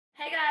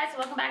Hey guys,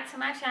 welcome back to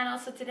my channel.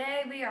 So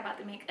today we are about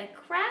to make a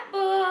crab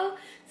bowl.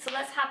 So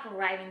let's hop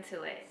right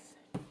into it.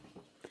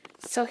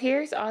 So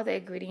here's all the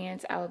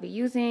ingredients I will be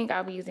using.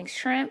 I'll be using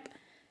shrimp,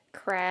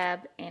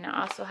 crab, and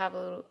I also have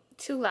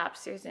two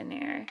lobsters in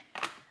there.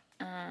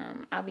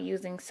 I'll be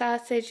using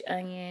sausage,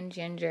 onion,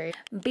 ginger,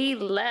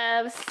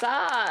 Blove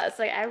sauce.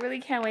 Like, I really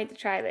can't wait to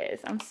try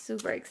this. I'm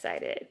super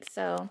excited.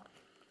 So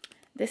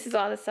this is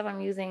all the stuff I'm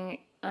using.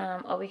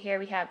 Over here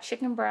we have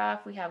chicken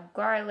broth, we have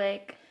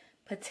garlic,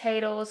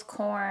 potatoes,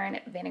 corn,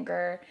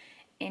 vinegar,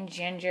 and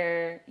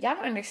ginger. Y'all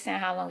don't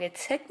understand how long it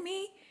took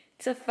me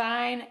to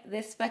find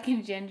this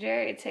fucking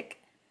ginger. It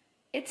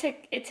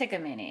took a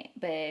minute,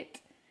 but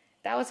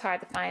that was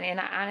hard to find, and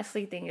I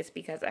honestly think it's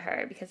because of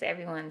her, because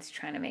everyone's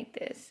trying to make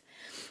this.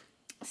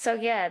 So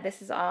yeah, this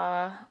is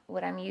all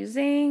what I'm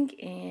using,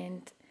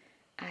 and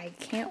I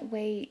can't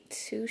wait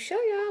to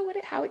show y'all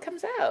how it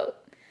comes out.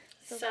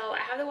 So I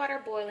have the water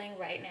boiling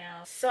right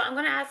now. So I'm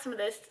gonna add some of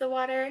this to the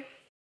water.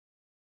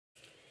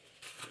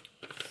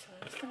 So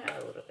I'm just gonna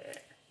add a little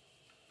bit.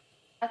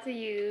 I have to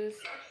use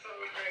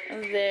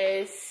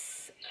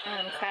this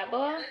crab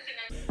bowl.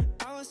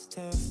 I was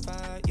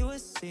terrified you were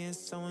seeing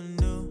someone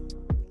new.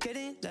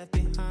 Getting left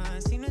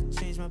behind, seem to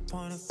change my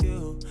point of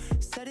view.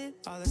 Set it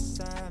all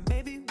aside,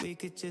 maybe we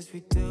could just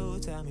redo.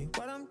 Tell me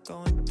what I'm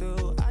going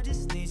through, I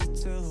just need you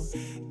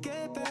to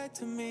get back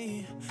to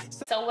me.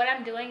 So what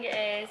I'm doing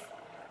is,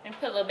 I'm gonna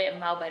put a little bit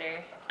more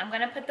butter. I'm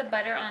gonna put the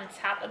butter on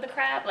top of the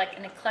crab, like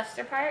in the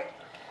cluster part.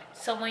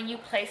 So when you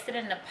place it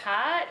in the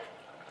pot,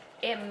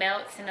 it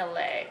melts in the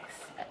legs.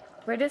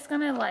 We're just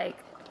gonna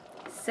like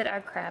sit our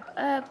crab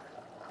up,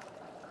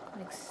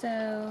 like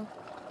so.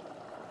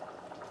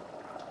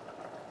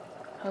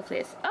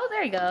 Hopefully it's, oh,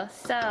 there you go.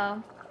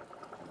 So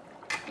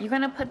you're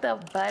gonna put the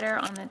butter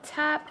on the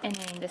top and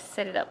then just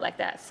set it up like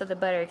that so the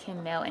butter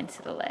can melt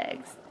into the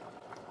legs.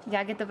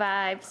 Y'all get the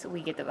vibes,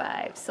 we get the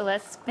vibes. So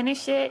let's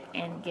finish it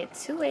and get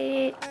to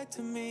it.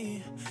 To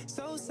me,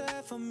 so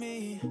sad for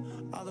me,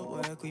 all the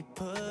work we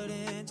put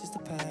in just to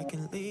pack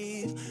and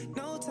leave.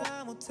 No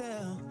time will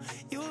tell,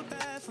 you were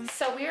bad for me.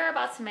 So we are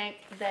about to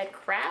make the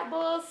crab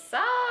bowl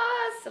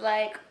sauce.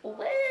 Like,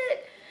 what?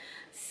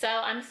 So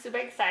I'm super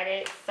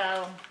excited.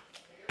 So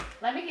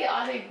let me get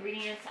all the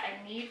ingredients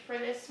I need for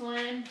this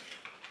one.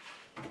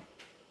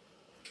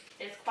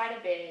 It's quite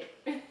a bit.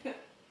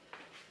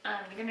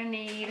 You're gonna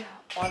need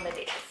all of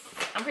this.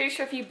 I'm pretty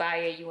sure if you buy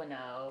it, you will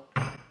know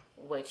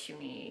what you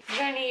need. You're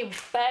gonna need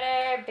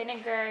butter,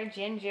 vinegar,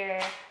 ginger,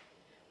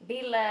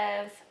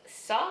 Blove's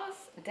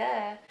sauce,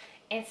 duh,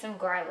 and some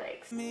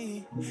garlic.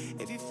 Me,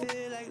 if you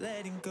feel like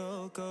letting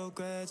go, go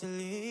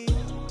gradually.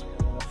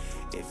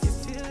 If you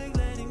feel like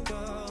letting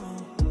go,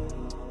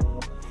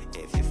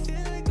 if you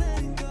feel like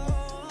letting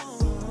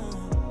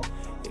go,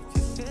 if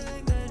you feel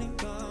like letting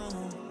go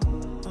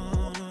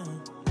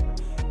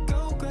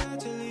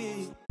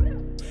gradually.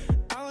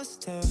 I was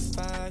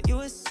terrified you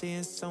were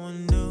seeing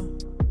someone new.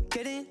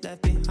 Getting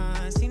left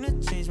behind, seem to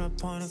change my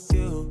point of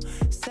view.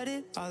 Set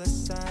it all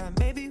aside,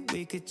 maybe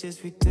we could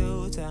just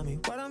redo. Tell me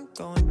what I'm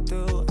going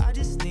through, I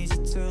just need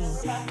you to.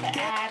 We're about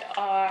to add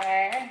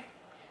our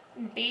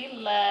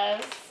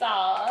Blove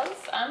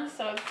sauce. I'm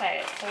so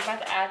excited. So we're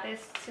about to add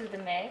this to the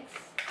mix.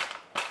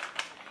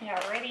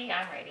 Y'all ready?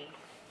 I'm ready.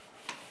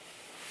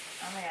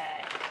 Oh my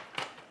god.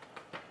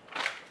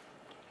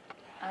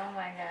 Oh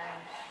my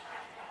gosh.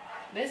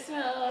 This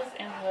smells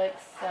and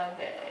looks so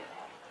good.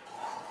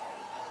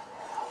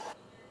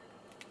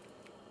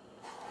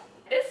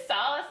 This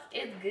sauce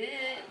is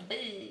good, but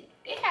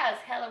it has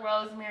hella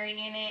rosemary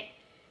in it,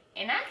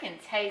 and I can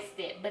taste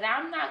it, but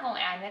I'm not gonna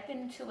add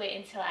nothing to it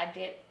until I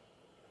dip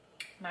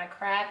my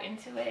crab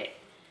into it.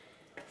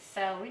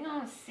 So we're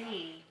gonna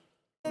see.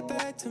 Get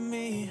back to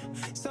me,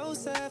 so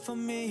sad for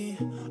me,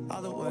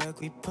 all the work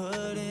we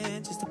put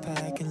in just to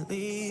pack and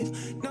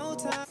leave. No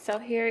time. So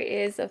here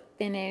is a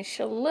finished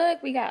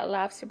look. We got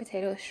lobster,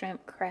 potato,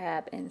 shrimp,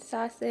 crab, and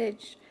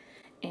sausage.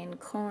 And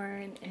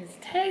corn is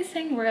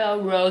tasting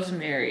real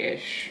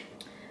rosemary-ish.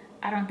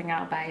 I don't think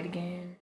I'll buy it again.